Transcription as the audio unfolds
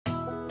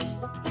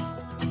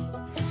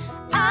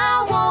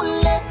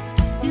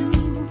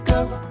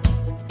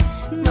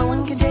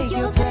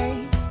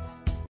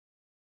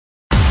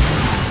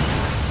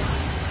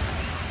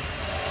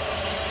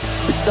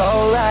it's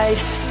alright.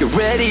 You're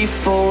ready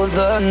for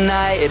the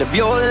night of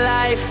your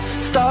life.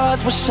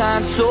 Stars will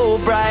shine so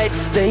bright.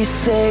 They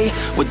say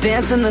we're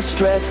dancing the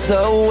stress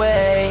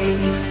away.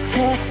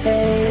 Hey,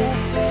 hey.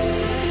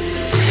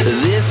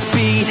 This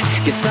beat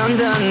gets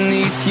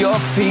underneath your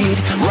feet.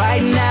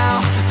 Right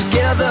now,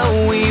 together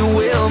we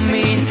will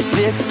meet.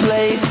 This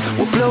place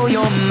will blow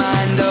your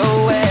mind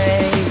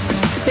away.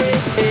 Hey,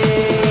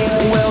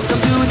 hey. Welcome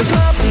to the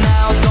club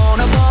now,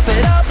 gonna bump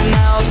it up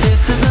now.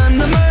 This is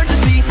an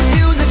emergency,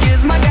 music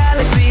is my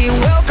galaxy.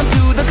 Welcome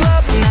to the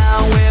club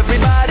now,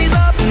 everybody's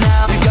up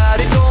now. We've got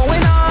it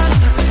going on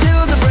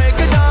until the break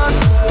of dawn.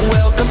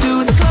 Welcome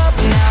to the club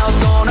now,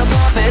 gonna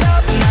bump it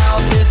up now.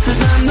 This is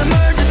an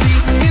emergency,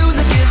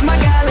 music is my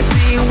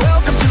galaxy.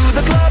 Welcome to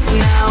the club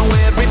now,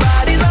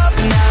 everybody's up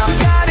now.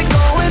 We've got it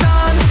going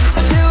on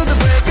until the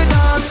break of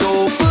dawn. So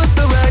put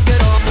the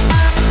record on.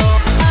 So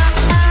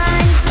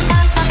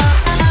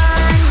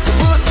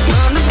put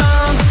on the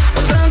thong,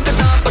 dunk a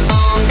dump a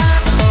thong.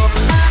 So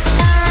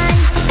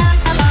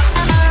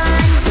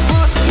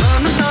put on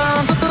the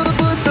thong,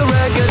 put the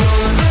record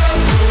on.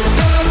 To the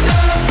club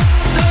now.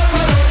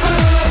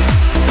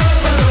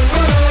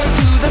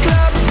 To the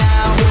club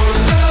now.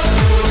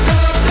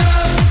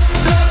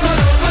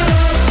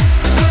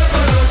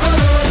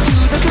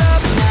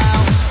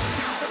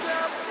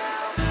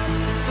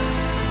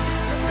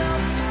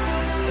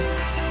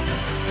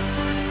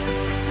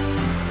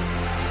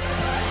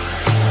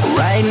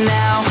 Right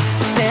now,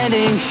 we're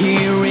standing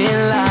here in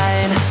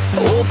line.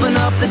 Open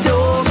up the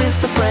door,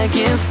 Mr.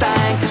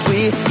 Frankenstein, 'cause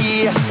we're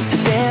here to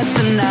dance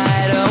the night